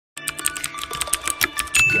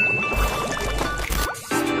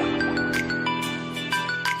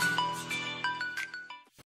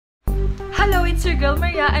girl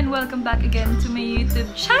Maria and welcome back again to my YouTube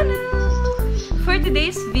channel! For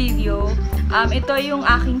today's video, ito yung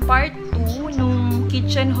aking part 2 nung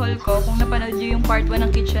kitchen haul ko. Kung napanood nyo yung part 1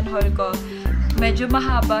 ng kitchen haul ko, medyo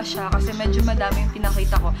mahaba siya kasi medyo madami yung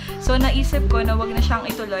pinakita ko. So, naisip ko na wag na siyang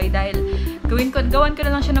ituloy dahil gawan ko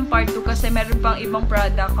na lang siya ng part 2 kasi meron pang ibang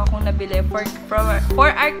product akong nabili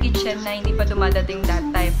for our kitchen na hindi pa dumadating that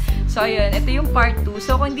time. So, ayun. Ito yung part 2.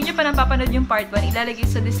 So, kung hindi nyo pa napapanood yung part 1, ilalagay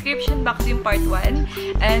sa description box yung part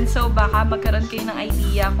 1. And so, baka magkaroon kayo ng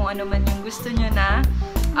idea kung ano man yung gusto nyo na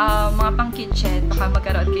mga pang-kitchen. Baka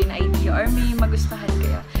magkaroon kayo ng idea or may magustuhan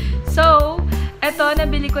kayo. So, eto,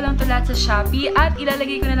 nabili ko lang ito lahat sa Shopee at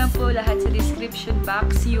ilalagay ko na lang po lahat sa description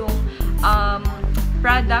box yung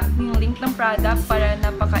product, yung link ng product para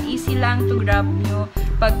napaka-easy lang to grab nyo.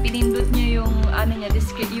 Pag pinindot nyo yung,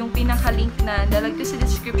 yung pinaka-link na dalag ko sa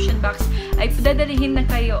description box, ay dadalihin na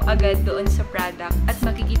kayo agad doon sa product at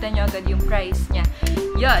makikita nyo agad yung price niya.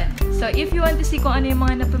 Yun. So, if you want to see kung ano yung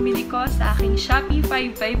mga napamili ko sa aking Shopee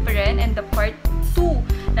 5.5 pa rin and the part 2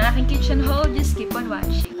 ng aking kitchen haul, just keep on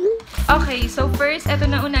watching. Okay, so first, ito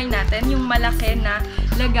na unahin natin, yung malaki na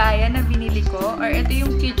lagayan na binili ko. Or ito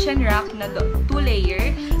yung kitchen rack na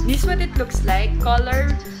 2-layer. This is what it looks like.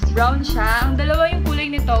 Color brown siya. Ang dalawa yung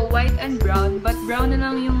kulay nito, white and brown. But brown na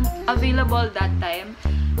lang yung available that time.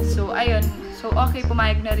 So, ayun. So, okay,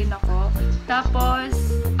 pumayag na rin ako. Tapos,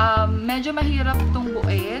 medyo mahirap itong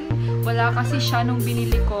buuin. Wala kasi siya nung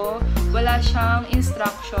binili ko. Wala siyang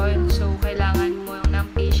instruction. So, kailangan mo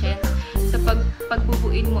ng patience sa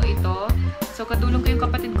pagbubuin mo ito. So, katulong ko yung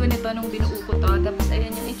kapatid ko nito nung binuo ko to. Tapos,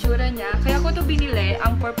 ayan yung itsura niya. Kaya ko to binili.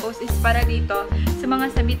 Ang purpose is para dito sa mga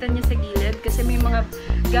sabitan niya sa gilid. Kasi may mga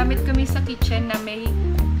gamit kami sa kitchen na may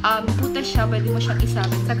butas siya. Pwede mo siyang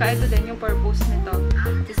isabit. Saka ito din yung purpose nito.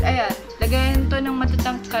 Tapos, ayan. Lagayan to ng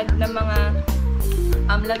matatangkad na mga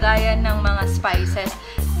lagayan ng mga spices.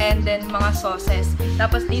 And then, mga sauces.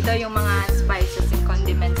 Tapos, dito yung mga spices and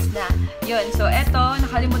condiments na. Yun. So, eto,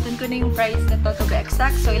 nakalimutan ko na yung price na to be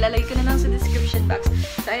exact. So, ilalagay ko na lang sa description box.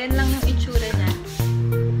 So, ayan lang yung itsura niya.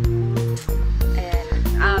 Ayan.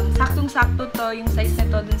 Saktong-sakto to yung size na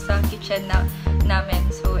to dun sa kitchen namin.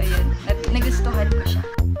 So, ayan. Nagustuhan ko siya.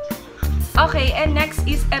 Okay, and next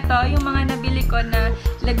is eto, yung mga nabili ko na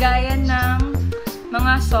lagayan ng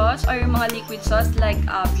mga sauce or yung mga liquid sauce like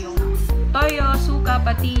yung toyo, suka,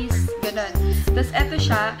 patis, ganun. Tapos, eto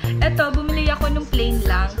siya. Eto, bumili ako ng plain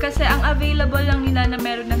lang. Kasi, ang available lang nila na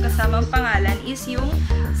meron ng kasamang pangalan is yung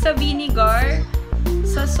sa vinegar,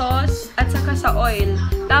 sa sauce, at saka sa oil.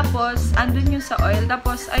 Tapos, andun yung sa oil.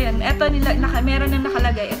 Tapos, ayan, eto nila, meron na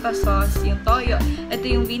nakalagay. Ito sauce, yung toyo. Ito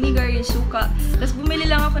yung vinegar, yung suka. Tapos, bumili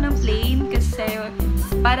lang ako ng plain kasi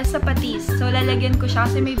para sa patis. So, lalagyan ko siya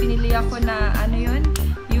kasi may binili ako na,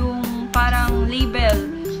 yung parang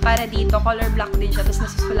label. Para dito, color black din siya, tapos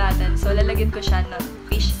nasusulatan. So, lalagyan ko siya ng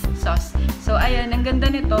fish sauce. So, ayan, ang ganda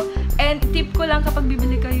nito. And, tip ko lang kapag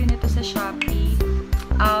bibili kayo nito sa Shopee,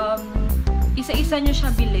 isa-isa nyo siya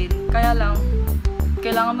bilhin. Kaya lang,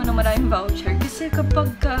 kailangan mo na maraming voucher. Kasi kapag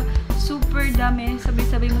super dami,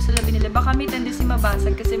 sabay-sabay mo sila binili, baka may tendency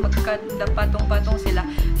mabasag kasi magkapatong-patong sila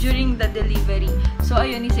during the delivery. So,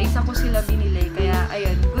 ayun, isa-isa ko sila binili. Kaya,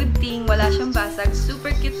 ayun, good thing, wala siyang basag. Super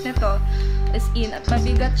cute nito. As in, at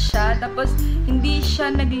mabigat siya. Tapos, hindi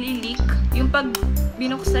siya nagli-leak. Yung pag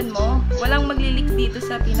binuksan mo, walang magli-leak dito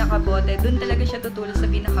sa pinakabote. Doon talaga siya tutulog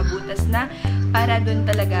sa pinakabutas na para doon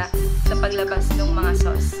talaga sa paglabas ng mga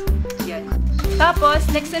sauce. Yan. Tapos,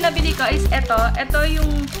 next na nabili ko is ito. Ito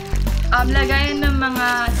yung lagayan ng mga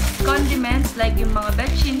condiments like yung mga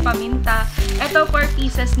betchin, paminta. Ito 4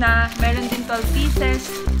 pieces na. Meron din 12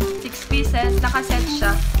 pieces, 6 pieces. Nakaset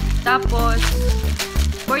siya. Tapos,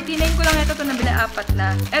 49 ko lang ito nabili 4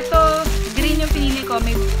 na. Ito, green yung pinili ko.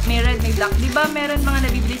 May red, may black. Diba meron mga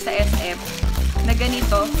nabibili sa SF na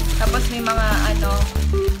ganito. Tapos may mga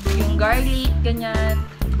yung garlic, ganyan.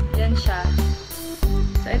 Yan siya.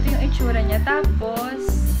 So, ito yung itsura niya.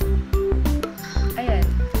 Tapos, ayan.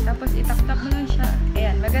 Tapos, itak-tak mo lang siya.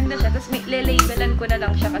 Ayan, maganda siya. Tapos, may labelan ko na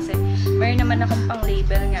lang siya kasi mayroon naman akong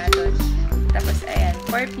pang-label nga doon. Tapos, ayan.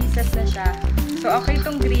 4 pieces na siya. So, okay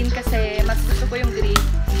itong green kasi mas gusto ko yung green.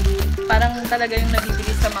 Parang talaga yung nabibili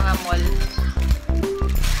sa mga mall.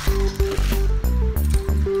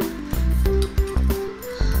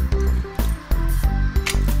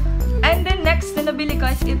 And then next na nabili ko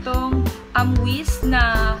is itong whisk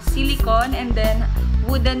na silicone and then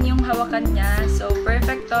wooden yung hawakan niya. So,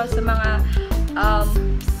 perfect to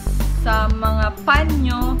sa mga pan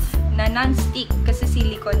nyo na non-stick kasi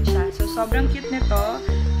silicone siya. So, sobrang cute nito.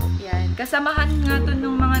 Yan. Kasamahan nga to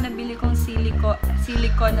nung mga nabili kong silicone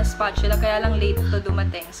silicone na spatula, kaya lang late to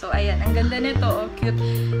dumating. So, ayan. Ang ganda nito, oh, cute.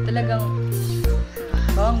 Talagang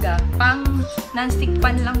bongga. Pang non-stick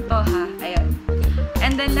pan lang to, ha. Ayan.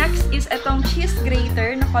 And then next is itong cheese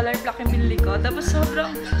grater na color black yung binili ko. Tapos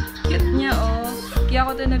sobrang cute niya, oh. Kaya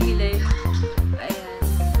ko ito nabili. Ayan.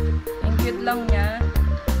 Ang cute lang niya.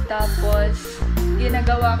 Tapos,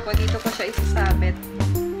 ginagawa ko, dito ko siya isasabit.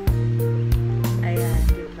 Ayan,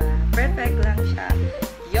 diba? Perfect lang siya.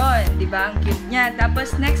 Yon, diba? Ang cute niya.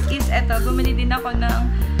 Tapos, next is ito. Bumili din ako ng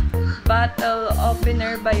bottle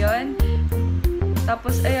opener ba yun?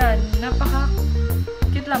 Tapos, ayan.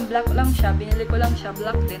 Napaka-cute lang. Black lang siya. Binili ko lang siya.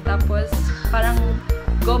 Black din. Tapos, parang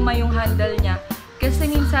goma yung handle niya. Kasi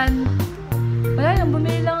minsan, wala lang.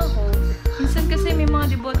 Bumili lang ako. Minsan kasi may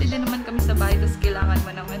mga debote din naman kami sa bahay, tapos kailangan mo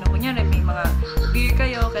ng ano, kunyari may mga beer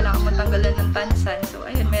kayo, kailangan mo tanggalan ng tansan, so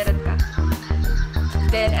ayun, meron ka.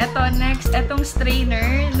 Then, eto, next, etong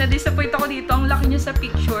strainer, na-disappoint ako dito, ang laki niya sa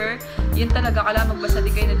picture, yun talaga, kailangan magbasa din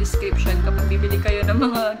kayo na description kapag bibili kayo ng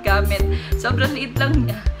mga gamit, sobrang liit lang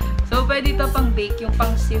niya. So, pwede ito pang bake, yung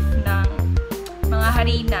pang sieve ng mga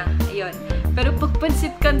harina, ayun. Pero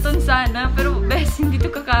pagpansit canton sana, pero best, hindi to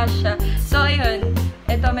kakasya. So, ayun,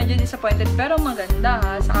 ito medyo disappointed, pero maganda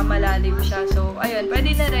ha, saka malalim siya. So, ayun,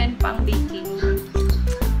 pwede na rin pang baking.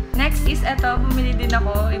 Next is ito, bumili din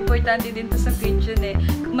ako. Importante din to sa kitchen eh.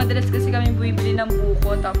 Madalas kasi kami bumibili ng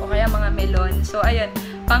buko, tapos kaya mga melon. So, ayun,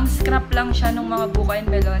 pang scrap lang siya ng mga buko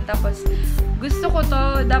and melon. Tapos, gusto ko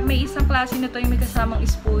to, may isang klase na to yung may kasamang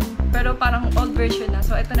spoon, pero parang old version na.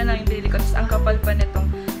 So, ito na lang yung binili ko. Tapos, ang kapal pa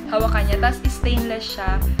nitong hawakan niya. Tapos, stainless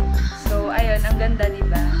siya. So, ayun, ang ganda,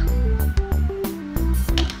 diba?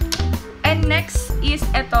 And next is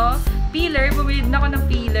ito, peeler. Bumili din ako ng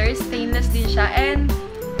peeler. Stainless din siya. And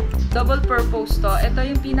double purpose to. Ito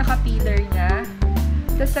yung pinaka-peeler niya.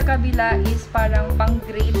 Tapos sa kabila is parang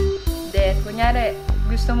pang-grate din. Kunyari,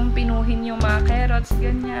 gusto mong pinuhin yung mga carrots,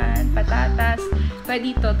 ganyan, patatas.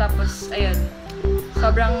 Pwede ito. Tapos, ayun.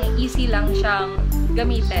 Sobrang easy lang siyang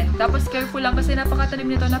gamitin. Tapos, careful lang kasi napakatalim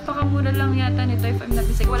nito. Napakamura lang yata nito. If I'm not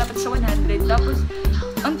mistaken, wala pa sa 100. Tapos,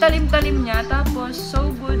 ang talim-talim niya, tapos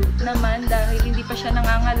so good naman dahil hindi pa siya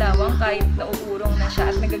nangangalawang kahit nauurong na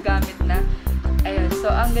siya at nagagamit na. Ayun, so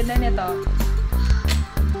ang ganda nito.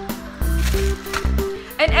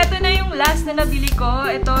 And eto na yung last na nabili ko.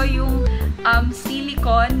 Ito yung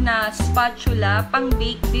silicone na spatula.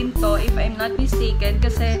 Pang-bake din to, if I'm not mistaken.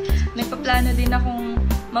 Kasi nagpaplano din akong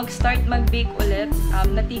mag-start mag-bake ulit.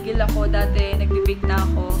 Natigil ako dati, nag-bake na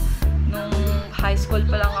ako. Nung high school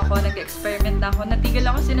pa lang ako, nag-experiment na ako. Natigil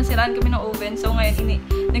ako, sinasiraan kami ng oven. So, ngayon,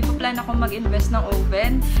 nagpa-plan ako mag-invest ng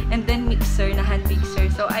oven and then mixer na hand mixer.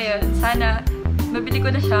 So, ayun, sana mabili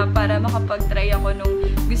ko na siya para makapag-try ako nung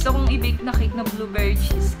gusto kong i-bake na cake na blueberry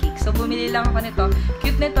cheesecake. So, bumili lang ako nito.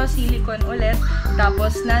 Cute nito, silicone ulit.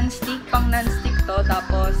 Tapos, non-stick, pang non-stick to.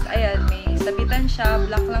 Tapos, ayan, may sabitan siya.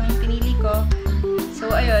 Black lang yung pinili ko.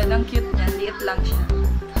 So, ayun, ang cute niya. Liit lang siya.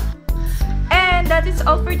 And that is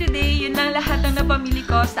all for today. Yun lang lahat ng napamili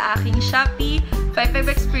ko sa aking Shopee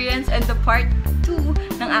 5/5 experience and the part 2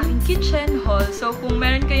 ng aking kitchen haul. So, kung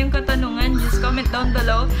meron kayong katanungan, just comment down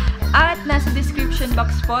below. At nasa description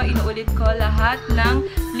box po, inuulit ko lahat ng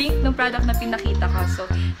link ng product na pinakita ko. So,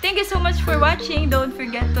 thank you so much for watching. Don't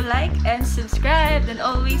forget to like and subscribe and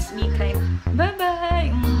always be kind.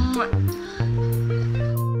 Bye-bye!